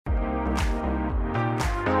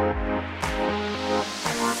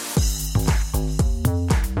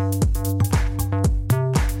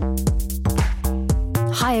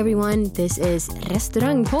everyone, this is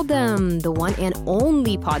Restaurangpodden, the one and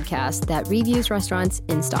only podcast that reviews restaurants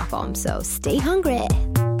in Stockholm. So stay hungry!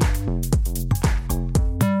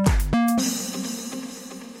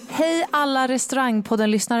 Hej alla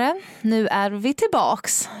Restaurangpodden-lyssnare. Nu är vi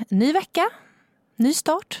tillbaks. Ny vecka, ny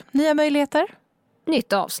start, nya möjligheter.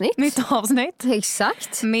 Nytt avsnitt.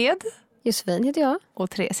 Exakt. Med Josefin heter jag. och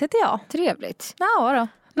Therese heter jag. Trevligt. Ja då.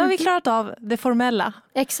 Nu har vi klarat av det formella.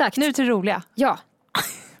 Exakt. Nu till det roliga. Ja.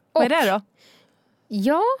 Vad är det då?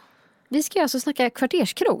 Ja, vi ska alltså snacka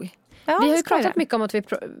kvarterskrog. Ja, Vi har ju pratat mycket om att vi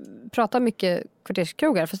pratar mycket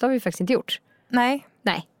kvarterskrogar, fast det har vi faktiskt inte gjort. Nej.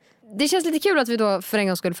 Det känns lite kul att vi då för en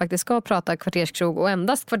gång skulle faktiskt ska prata kvarterskrog och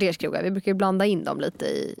endast kvarterskrogar. Vi brukar ju blanda in dem lite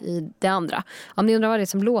i det andra. Om ni undrar vad det är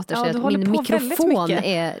som låter så är att min mikrofon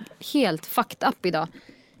är helt fucked up idag.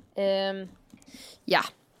 Ja,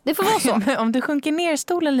 det får vara så. Om du sjunker ner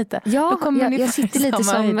stolen lite. Ja, då kommer jag sitter lite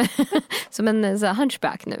som en så här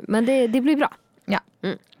hunchback nu. Men det blir bra. Ja.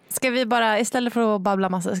 Ska vi bara, istället för att babbla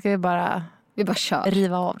massa, ska vi bara kör.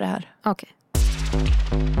 Riva av det här. Okej.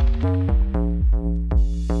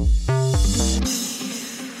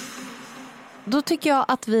 Då tycker jag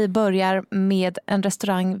att vi börjar med en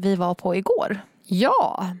restaurang vi var på igår.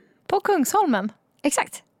 Ja. På Kungsholmen.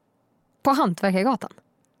 Exakt. På Hantverkargatan.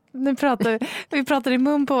 Vi pratar i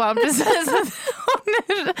mun på varandra precis.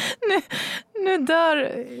 Nu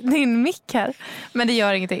dör din mick här. Men det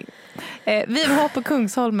gör ingenting. Vi var på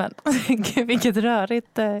Kungsholmen.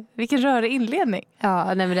 Vilken rörig inledning. Ja,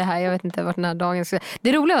 nej men det här, jag vet inte vart den här dagen ska.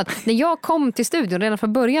 Det roliga var att när jag kom till studion redan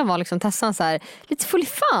från början var liksom Tessan så här lite full i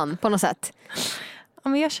fan på något sätt. Ja,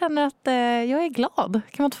 men jag känner att jag är glad.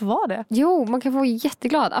 Kan man inte få vara det? Jo, man kan få vara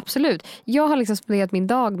jätteglad, absolut. Jag har liksom spenderat min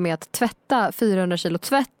dag med att tvätta 400 kilo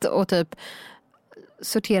tvätt och typ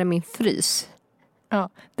sortera min frys. Ja,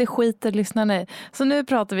 det skiter lyssnarna i. Så nu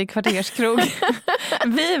pratar vi kvarterskrog.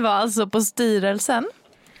 Vi var alltså på Styrelsen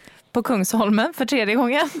på Kungsholmen för 3:e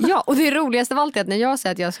gången. Ja, och det roligaste av allt är att när jag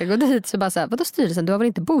säger att jag ska gå dit så bara så här, vadå Styrelsen? Du har väl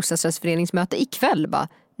inte bostadsrättsföreningsmöte ikväll? Bara,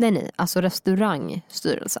 nej, alltså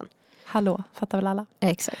restaurangstyrelsen. Hallå, fattar väl alla?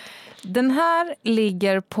 Exakt. Den här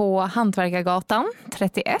ligger på Hantverkargatan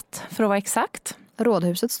 31 för att vara exakt.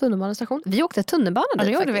 Rådhusets tunnelbanestation. Vi åkte tunnelbana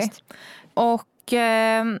dit gjorde faktiskt. Vi. Och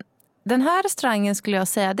den här restaurangen skulle jag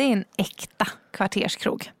säga, det är en äkta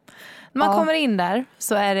kvarterskrog. När man kommer in där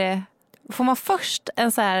så får man först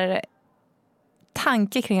en så här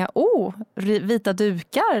tanke kring vita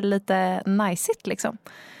dukar, lite najsigt liksom.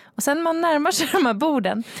 Och sen när man närmar sig de här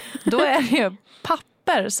borden, då är det ju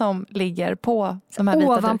papper som ligger på de här vita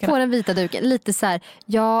ovanpå dukarna. Den vita duken. Lite så här,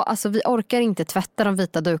 ja alltså vi orkar inte tvätta de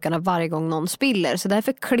vita dukarna varje gång någon spiller. Så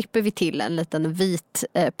därför klipper vi till en liten vit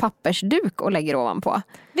pappersduk och lägger ovanpå.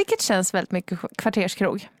 Vilket känns väldigt mycket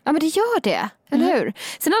kvarterskrog. Ja men det gör det, eller hur?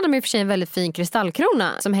 Sen hade de i och för sig en väldigt fin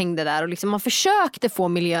kristallkrona som hängde där. Och liksom man försökte få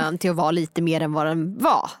miljön till att vara lite mer än vad den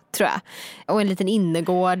var, tror jag. Och en liten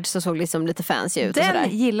innergård som såg liksom lite fancy ut. Den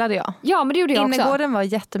och gillade jag. Ja men det gjorde jag också. Innergården var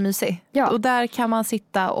jättemysig. Ja. Och där kan man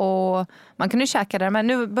sitta och man kunde käka där. Men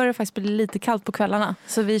nu börjar det faktiskt bli lite kallt på kvällarna.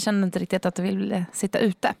 Så vi kände inte riktigt att vi ville sitta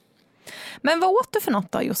ute. Men vad åt du för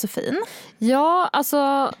något då, Josefin? Ja,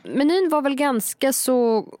 alltså menyn var väl ganska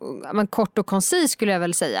så kort och koncis skulle jag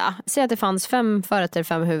väl säga. Säg att det fanns 5 förrätter,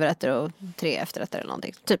 5 huvudrätter och 3 efterrätter eller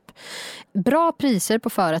någonting. Typ. Bra priser på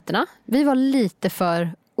förrätterna. Vi var lite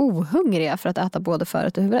för ohungriga för att äta både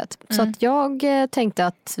förrätt och huvudrätt. Så att jag tänkte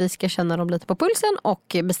att vi ska känna dem lite på pulsen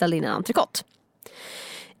och beställde in en entrecote.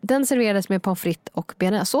 Den serverades med pommes frites och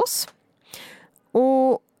bearnaisesås.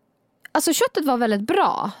 Och alltså köttet var väldigt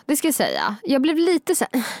bra, det ska jag säga. Jag blev lite så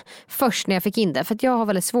här, först när jag fick in det. För att jag har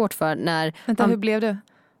väldigt svårt för när... Vänta, hur blev du?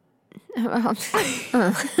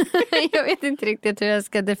 Jag vet inte riktigt hur jag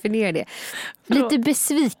ska definiera det. Lite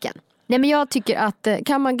besviken. Nej men jag tycker att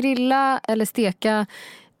kan man grilla eller steka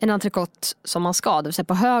en entrecote som man ska, det vill säga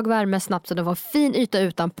på hög värme snabbt så det var fin yta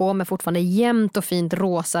utanpå men fortfarande jämnt och fint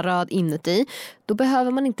rosa-röd inuti, då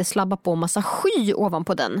behöver man inte slabba på massa sky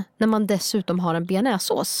ovanpå den när man dessutom har en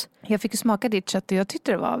bearnaisesås. Jag fick ju smaka ditt kött och jag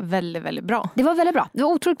tyckte det var väldigt, väldigt bra. Det var väldigt bra, det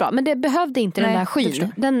var otroligt bra, men det behövde inte den där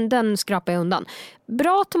skyn. Den skrapade jag undan.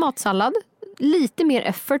 Bra tomatsallad. Lite mer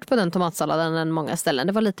effort på den tomatsalladen än många ställen.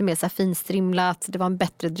 Det var lite mer så här finstrimlat. Det var en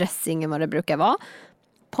bättre dressing än vad det brukar vara.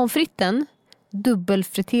 Pommes fritesen,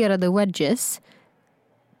 dubbelfriterade wedges.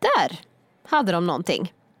 Där hade de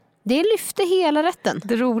någonting. Det lyfte hela rätten.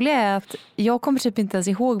 Det roliga är att jag kommer typ inte ens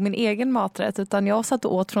ihåg min egen maträtt, utan jag satt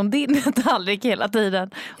och åt från din tallrik hela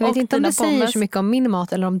tiden. Jag vet inte om det säger så mycket om min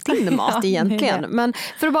mat eller om din mat egentligen. Men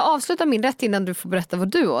för att bara avsluta min rätt innan du får berätta vad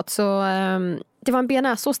du åt. Så det var en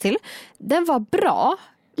bearnaisesås till. Den var bra.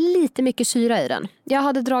 lite mycket syra i den. Jag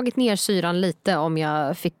hade dragit ner syran lite om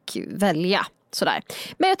jag fick välja. Sådär.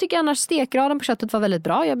 Men jag tycker annars stekgraden på köttet var väldigt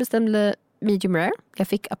bra. Jag bestämde medium rare. Jag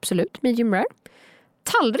fick absolut medium rare.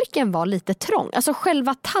 Tallriken var lite trång. Alltså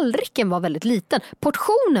själva tallriken var väldigt liten.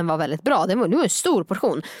 Portionen var väldigt bra. Det var en stor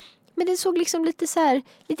portion. Men det såg liksom lite så här,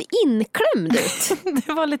 lite inklämd ut.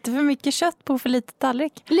 Det var lite för mycket kött på för lite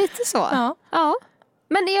tallrik. Lite så. Ja.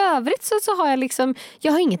 Men i övrigt så har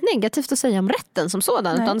jag har inget negativt att säga om rätten som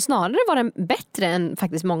sådan. Nej. Utan snarare var den bättre än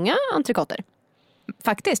faktiskt många entrecoter.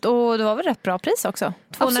 Faktiskt, och det var väl rätt bra pris också.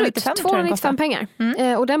 295, 295 pengar.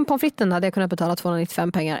 Och den pommes fritesen hade jag kunnat betala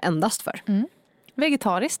 295 pengar endast för.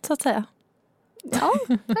 Vegetariskt så att säga. Ja,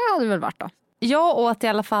 det hade väl varit då. Jag åt i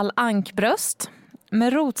alla fall ankbröst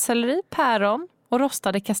med rotselleri, päron och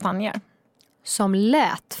rostade kastanjer. Som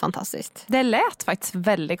lät fantastiskt. Det lät faktiskt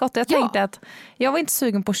väldigt gott. Jag tänkte att jag var inte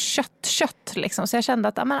sugen på kött liksom, så jag kände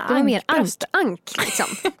att det var mer ank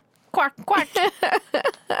liksom. Quack.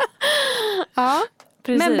 Ja,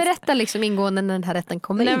 precis. Men berätta liksom ingående när den här rätten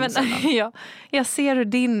kommer in. Men, jag ser hur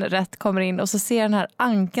din rätt kommer in och så ser den här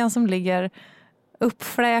ankan som ligger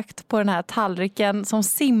uppfläkt på den här tallriken som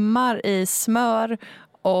simmar i smör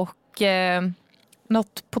och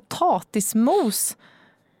något potatismos.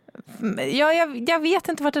 Jag vet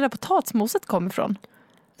inte vart det där potatismoset kom ifrån.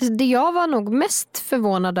 Det jag var nog mest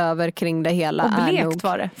förvånad över kring det hela och blekt är nog,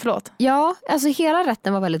 var det, förlåt. Ja, alltså hela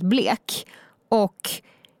rätten var väldigt blek. Och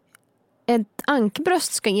ett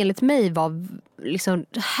ankbröst ska enligt mig vara liksom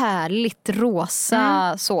härligt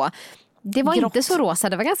rosa så. Det var grått. Inte så rosa,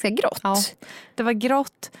 det var ganska grått. Ja, det var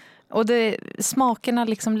grått och smakerna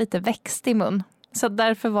liksom lite växte i mun. Så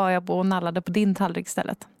därför var jag och nallade på din tallrik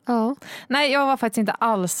istället. Ja. Nej, jag var faktiskt inte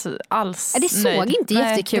alls det såg nöjd. Inte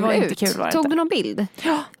jättekul ut. Inte kul, tog du någon bild?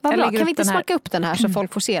 Ja. Vad bra. Kan vi inte smaka upp den här så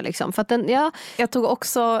folk får se liksom? För att Jag tog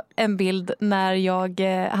också en bild när jag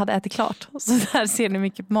hade ätit klart. Så där ser ni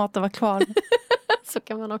mycket mat var kvar. Så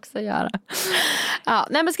kan man också göra. Ja,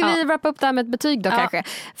 nej, men ska vi wrappa upp det här med ett betyg då kanske?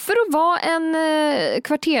 För att vara en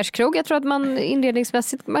kvarterskrog, jag tror att man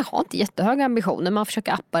inledningsmässigt man har inte jättehöga ambitioner. Man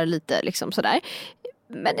försöker appa det lite liksom sådär.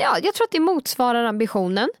 Men jag tror att det motsvarar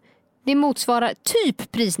ambitionen. Det motsvarar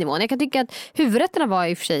typ prisnivån. Jag kan tycka att huvudrätterna var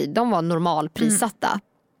i och för sig, de var normalprissatta.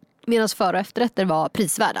 Medan för- och efterrätter var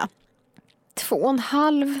prisvärda.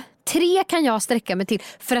 2,5, 3 kan jag sträcka mig till.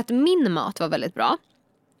 För att min mat var väldigt bra.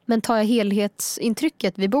 Men tar jag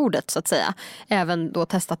helhetsintrycket vid bordet så att säga. Även då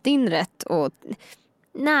testat din rätt. Och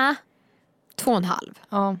 2,5.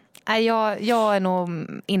 Ja, jag är nog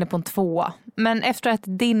inne på en 2. Men efter att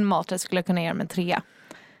din mat skulle jag kunna göra med 3.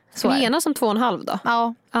 Så vi enas om 2,5 då?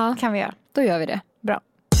 Ja, kan vi göra. Då gör vi det. Bra.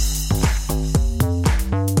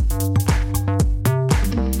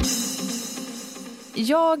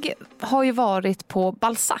 Jag har ju varit på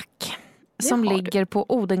Blazac som ligger på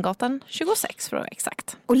Odengatan 26 för att vara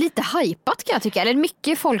exakt. Och lite hypat kan jag tycka. Eller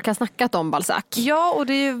mycket folk har snackat om Blazac. Ja, och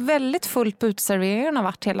det är ju väldigt fullt på uteserveringarna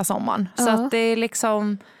varit hela sommaren. Så att det är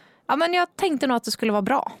liksom... Ja, men jag tänkte nog att det skulle vara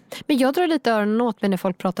bra. Men jag drar lite öronen åt mig när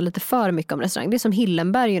folk pratar lite för mycket om restaurang. Det är som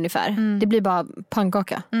Hillenberg ungefär. Det blir bara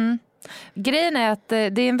pannkaka. Grejen är att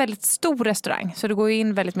det är en väldigt stor restaurang. Så det går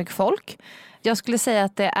in väldigt mycket folk. Jag skulle säga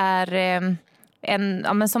att det är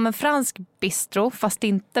som en fransk bistro. Fast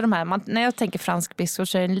inte de här. När jag tänker fransk bistro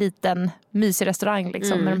så är det en liten mysig restaurang.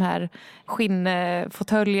 Liksom, med de här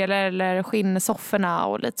skinnfåtöljer eller skinnsofforna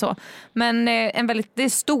och lite så. Men det är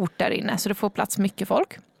stort där inne så det får plats mycket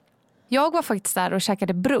folk. Jag var faktiskt där och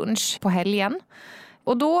käkade brunch på helgen.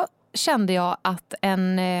 Och då kände jag att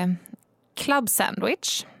en club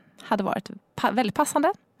sandwich hade varit väldigt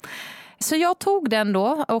passande. Så jag tog den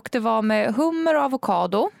då och det var med hummer och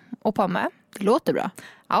avokado och pommes. Det låter bra.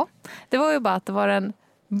 Ja, det var ju bara att det var den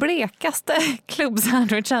blekaste club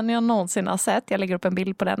sandwichen jag någonsin har sett. Jag lägger upp en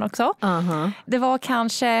bild på den också. Det var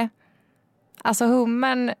kanske, alltså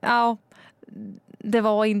hummern, det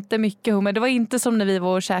var inte mycket hummer. Det var inte som när vi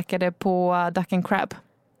var och käkade på Duck and Crab.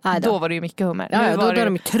 Då var det ju mycket hummer. Ja, då hade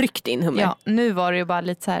de tryckt in hummer. Ja, nu var det ju bara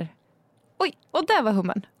lite så här. Oj, och där var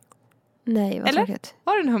hummern. Nej, vad eller? Tråkigt.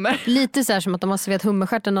 Var det en hummer? Lite så här som att de har serverat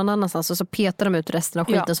hummerstjärten någon annanstans och så petar de ut resten av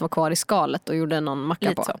skiten som var kvar i skalet och gjorde någon macka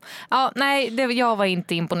lite på. Så. Ja, nej, jag var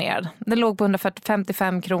inte imponerad. Den låg på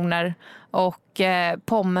 155 kronor och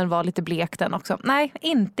pommen var lite blek den också. Nej,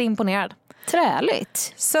 inte imponerad.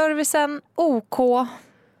 Träligt. Servicen, OK,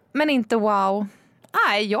 men inte wow.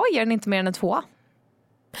 Nej, jag ger den inte mer än en 2.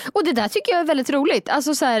 Och det där tycker jag är väldigt roligt.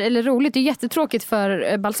 Alltså så här, eller roligt, det är jättetråkigt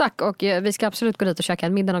för Blazac. Och vi ska absolut gå dit och käka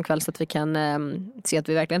en middag någon kväll så att vi kan se att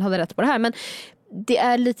vi verkligen hade rätt på det här. Men det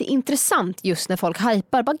är lite intressant just när folk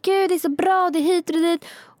hypar. Bara, gud, det är så bra, det är hit och dit.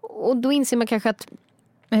 Och då inser man kanske att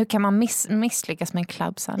Men hur kan man misslyckas med en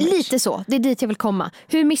club sandwich? Lite så, det är dit jag vill komma.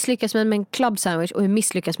 Hur misslyckas man med en club sandwich och hur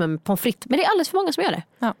misslyckas man med pommes frites? Men det är alldeles för många som gör det.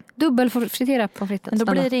 Ja. Dubbelfritera pommes fritesen. Men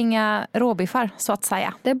då blir det inga råbiffar, så att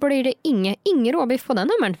säga. Det blir det ingen råbiff på den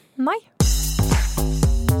nummern. Nej.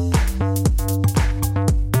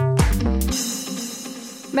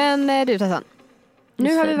 Men du Tessan,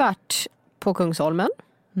 nu har vi varit på Kungsholmen.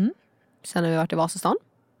 Sen har vi varit i Vasastan.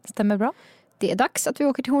 Stämmer bra. Det är dags att vi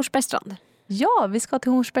åker till Hornsbergsstrand. Ja, vi ska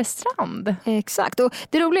till Hornsbergsstrand. Exakt, och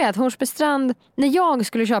det roliga är att Hornsbergsstrand, när jag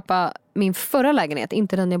skulle köpa min förra lägenhet,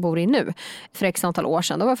 inte den jag bor i nu, för x antal år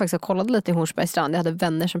sedan, då var jag faktiskt och kollade lite i Hornsbergsstrand. Jag hade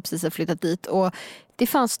vänner som precis hade flyttat dit och det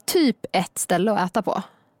fanns typ ett ställe att äta på.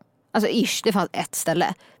 Alltså det fanns ett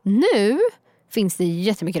ställe. Nu finns det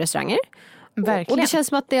jättemycket restauranger. Verkligen. Och det känns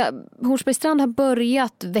som att Hornsbergsstrand har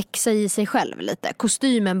börjat växa i sig själv lite.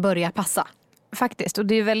 Kostymen börjar passa. Faktiskt, och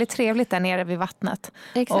det är väldigt trevligt där nere vid vattnet.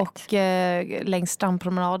 Exakt. Och längs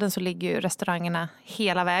strandpromenaden så ligger ju restaurangerna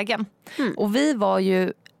hela vägen. Och vi var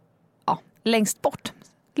ju längst bort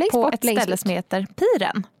på ett ställe som heter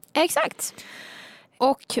Piren. Exakt.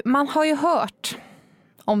 Och man har ju hört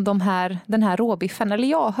om den här råbiffen, eller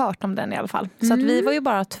jag har hört om den i alla fall. Så att vi var ju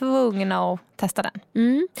bara tvungna att testa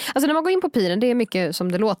den. Alltså när man går in på piren, det är mycket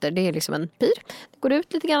som det låter. Det är liksom en pir. Det går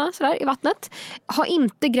ut lite grann sådär i vattnet. Har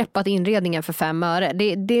inte greppat inredningen för 5 öre.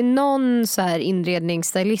 Det är någon så här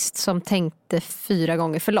inredningsstylist som tänkte 4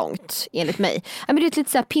 gånger för långt, enligt mig. Men det är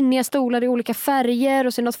lite så här pinniga stolar i olika färger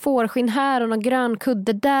och så är något fårskinn här och någon grön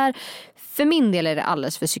kudde där. För min del är det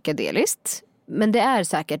alldeles för psykedeliskt. Men det är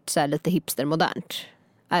säkert så här lite hipstermodernt.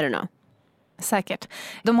 I don't know. Säkert.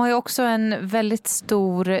 De har ju också en väldigt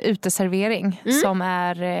stor uteservering som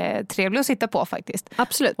är trevlig att sitta på faktiskt.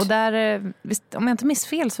 Absolut. Och där, om jag inte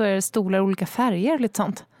missfel, så är det stolar i olika färger, lite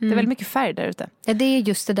sånt. Det är väldigt mycket färg där ute. Ja, det är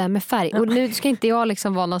just det där med färg. Och nu ska inte jag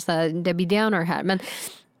liksom vara någon sån här Debbie Downer här, men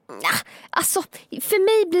alltså,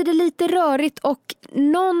 för mig blir det lite rörigt och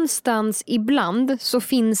någonstans ibland så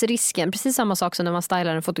finns risken, precis samma sak som när man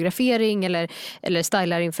stylar en fotografering eller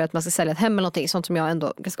stylar inför att man ska sälja ett hem eller någonting, sånt som jag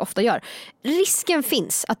ändå ganska ofta gör. Risken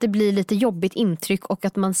finns att det blir lite jobbigt intryck och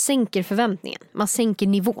att man sänker förväntningen. Man sänker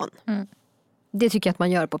nivån. Det tycker jag att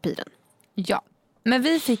man gör på Piren. Ja, men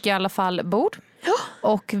vi fick i alla fall bord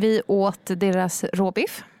och vi åt deras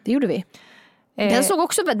råbiff. Det gjorde vi. Den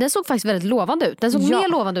såg faktiskt väldigt lovande ut. Den såg mer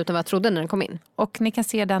lovande ut än vad jag trodde när den kom in. Och ni kan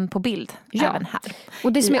se den på bild även här.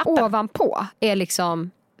 Och det som är ovanpå är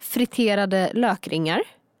liksom friterade lökringar.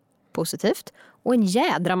 Positivt. Och en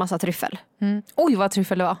jädra massa tryffel. Oj, vad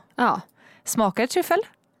tryffel det var. Ja. Smakar det tryffel?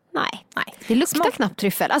 Nej. Det luktar knappt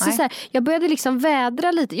tryffel. Alltså så här, jag började liksom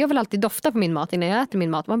vädra lite. Jag vill alltid dofta på min mat innan jag äter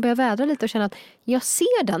min mat. Man börjar vädra lite och känna att jag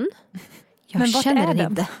ser den. Jag känner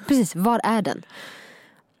den inte. Precis, var är den?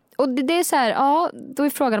 Och det är så här, då är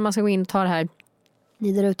frågan om man ska gå in och ta det här.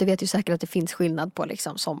 Ni där ute vet ju säkert att det finns skillnad på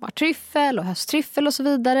liksom sommartryffel och hösttryffel och så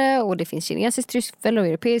vidare. Och det finns kinesisk tryffel och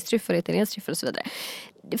europeisk tryffel och italiensk tryffel och så vidare.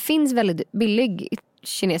 Det finns väldigt billig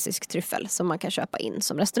kinesisk tryffel som man kan köpa in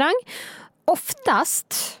som restaurang.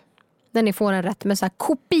 Oftast när ni får en rätt med så här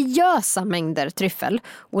kopiösa mängder tryffel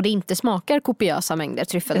och det inte smakar kopiösa mängder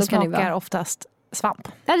tryffel. Det smakar oftast svamp.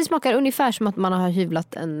 Ja, det smakar ungefär som att man har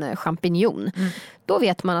hyvlat en champinjon. Då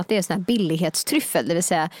vet man att det är sån här billighetstryffel. Det vill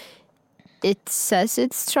säga, it says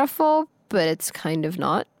it's truffle, but it's kind of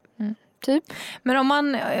not. Typ. Men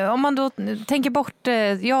om man då tänker bort,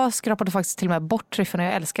 jag skrapade faktiskt till och med bort tryffeln och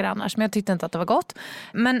jag älskar det annars, men jag tyckte inte att det var gott.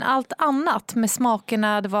 Men allt annat med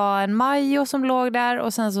smakerna, det var en majo som låg där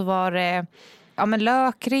och sen så var det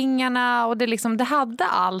lökringarna och det hade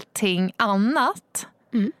allting annat.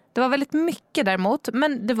 Det var väldigt mycket däremot,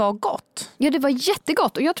 men det var gott. Ja, det var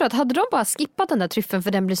jättegott. Och jag tror att hade de bara skippat den där tryffeln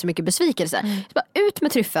för den blir så mycket besvikelse. Bara ut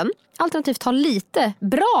med tryffeln, alternativt ha lite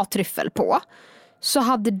bra tryffel på. Så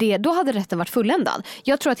då hade rätten varit fulländad.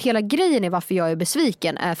 Jag tror att hela grejen är varför jag är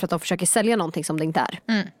besviken är för att de försöker sälja någonting som det inte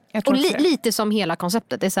är. Och lite som hela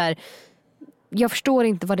konceptet. Det är så här, jag förstår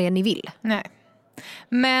inte vad det är ni vill. Nej.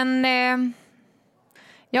 Men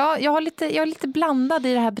jag är lite blandad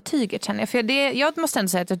i det här betyget, känner jag. För jag måste ändå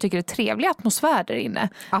säga att jag tycker det är trevlig atmosfär där inne.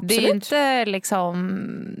 Absolut. Det är inte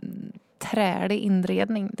liksom trälig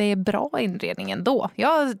inredning. Det är bra inredning ändå.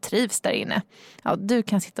 Jag trivs där inne. Ja, du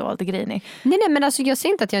kan sitta och vara lite grinig. Nej, men alltså jag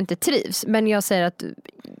säger inte att jag inte trivs. Men jag säger att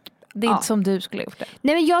det är inte som du skulle gjort det.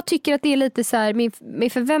 Nej, men jag tycker att det är lite så här, min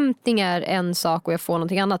förväntning är en sak och jag får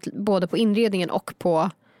någonting annat. Både på inredningen och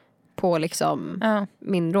på liksom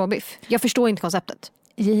min råbiff. Jag förstår inte konceptet.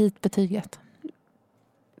 Ge hit betyget.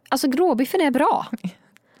 Alltså gråbiffen är bra.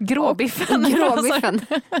 Gråbiffen.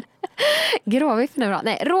 Gråbiffen är bra.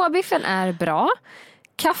 Nej, råbiffen är bra.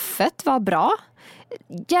 Kaffet var bra.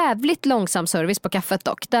 Jävligt långsam service på kaffet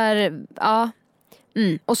dock. Där,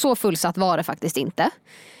 och så fullsatt var det faktiskt inte.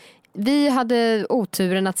 Vi hade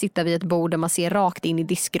oturen att sitta vid ett bord där man ser rakt in i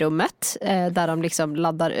diskrummet. Där de liksom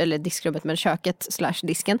laddar, eller diskrummet med köket /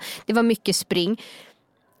 disken. Det var mycket spring.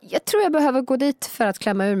 Jag tror jag behöver gå dit för att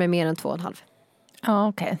klämma ur mig mer än 2,5. Ja,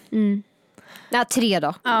 okej. Ja, 3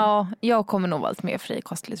 då. Ja, jag kommer nog vara lite mer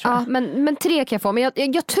frikostlig tror jag. Ja, men 3 kan jag få. Men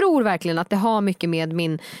jag tror verkligen att det har mycket med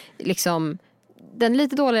min liksom, den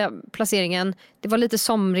lite dåliga placeringen. Det var lite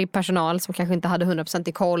somrig personal som kanske inte hade 100%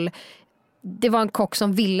 i koll. Det var en kock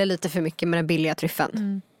som ville lite för mycket med den billiga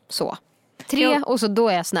tryffen. Så 3 och så då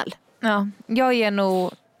är jag snäll. Ja, jag ger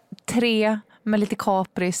nog 3 med lite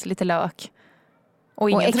kapris, lite lök.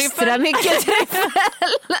 Och extra mycket tryffel.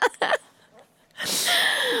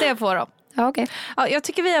 Det får de. Ja, okay. Ja, jag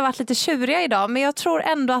tycker vi har varit lite tjuriga idag, men jag tror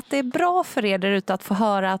ändå att det är bra för er där ute att få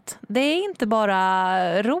höra att det är inte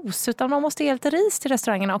bara ros utan man måste ge lite ris till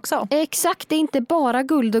restaurangerna också. Exakt, det är inte bara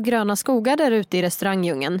guld och gröna skogar där ute i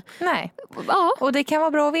restaurangdjungeln. Nej, och det kan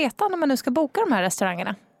vara bra att veta när man nu ska boka de här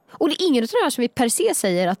restaurangerna. Och det är ingen av de här som vi per se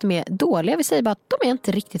säger att de är dåliga, vi säger bara att de är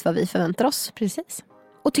inte riktigt vad vi förväntar oss. Precis.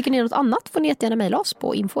 Och tycker ni något annat får ni jättegärna mejla oss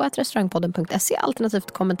på info@restaurangpodden.se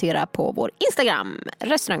alternativt kommentera på vår Instagram,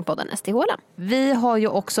 restaurangpodden STHLM. Vi har ju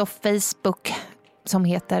också Facebook som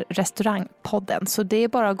heter Restaurangpodden. Så det är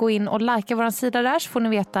bara att gå in och likea vår sida där så får ni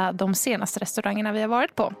veta de senaste restaurangerna vi har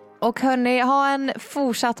varit på. Och hörni, ha en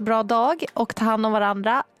fortsatt bra dag och ta hand om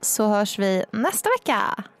varandra så hörs vi nästa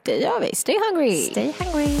vecka. Det gör vi. Stay hungry. Stay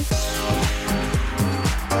hungry.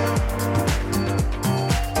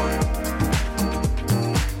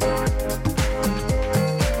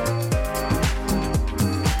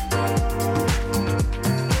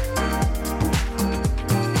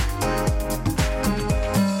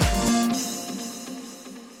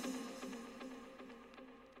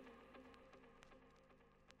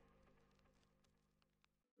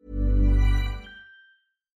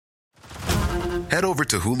 Head over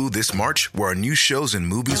to Hulu this March, where our new shows and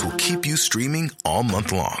movies will keep you streaming all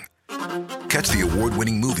month long. Catch the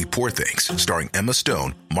award-winning movie Poor Things, starring Emma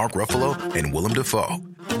Stone, Mark Ruffalo, and Willem Dafoe.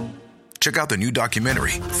 Check out the new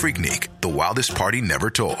documentary, Freaknik, The Wildest Party Never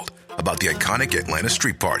Told, about the iconic Atlanta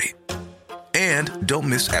street party. And don't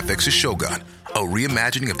miss FX's Shogun, a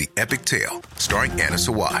reimagining of the epic tale, starring Anna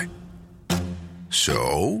Sawai.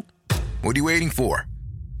 So, what are you waiting for?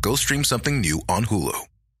 Go stream something new on Hulu.